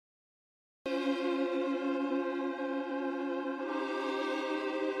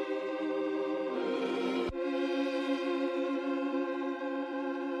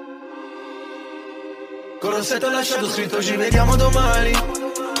Con rossetto lasciato scritto ci vediamo domani.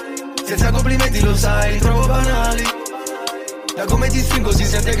 Senza complimenti lo sai, li trovo banali. Da come ti stringo si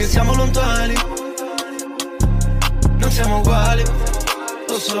sente che siamo lontani. Non siamo uguali,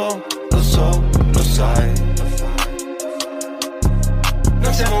 lo so, lo so, lo sai.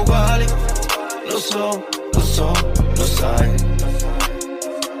 Non siamo uguali, lo so, lo so, lo sai.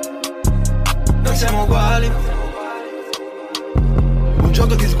 Non siamo uguali. Un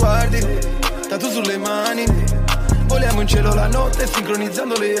gioco di sguardi, tatu sulle mani. Voliamo in cielo la notte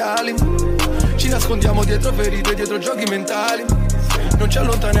sincronizzando le ali. Ci nascondiamo dietro ferite, dietro giochi mentali. Non ci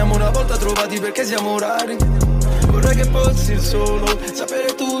allontaniamo una volta trovati perché siamo rari. Vorrei che fossi il solo,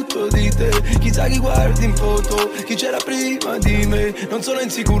 sapere tutto di te. Chissà chi guardi in foto, chi c'era prima di me. Non sono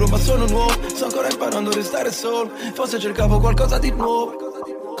insicuro ma sono nuovo, sto ancora imparando a restare solo. Forse cercavo qualcosa di nuovo.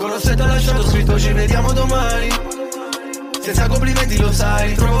 Con rossetto lasciato scritto ci vediamo domani. Senza complimenti lo sai,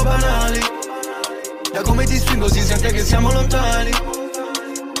 li trovo banali. Da come ti stringo si sente che siamo lontani.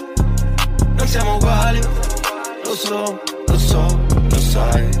 Non siamo uguali, lo so, lo so, lo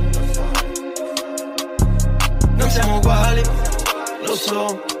sai. Non siamo uguali, lo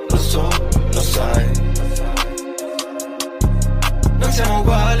so, lo so, lo sai. Non siamo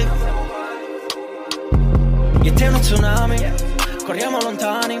uguali. Io e te uno tsunami, corriamo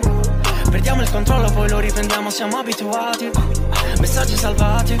lontani. Perdiamo il controllo poi lo riprendiamo, siamo abituati. Messaggi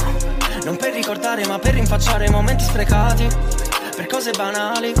salvati, non per ricordare ma per rinfacciare momenti sprecati. Per cose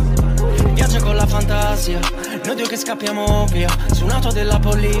banali, viaggio con la fantasia. Noi due che scappiamo via, su un'auto della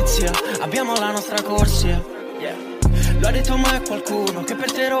polizia. Abbiamo la nostra corsia, yeah. Lo ha detto mai qualcuno, che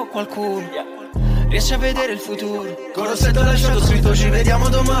per te ero qualcuno, yeah. Riesci a vedere il futuro. Con rossetto lasciato scritto ci vediamo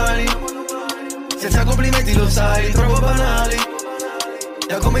domani. Senza complimenti lo sai, li trovo banali.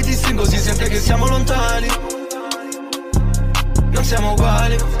 Da come ti stringo si sente che siamo lontani. Non siamo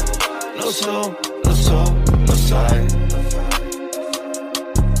uguali, lo so, lo so, lo sai.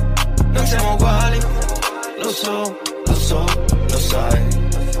 Non siamo uguali, lo so, lo so, lo sai.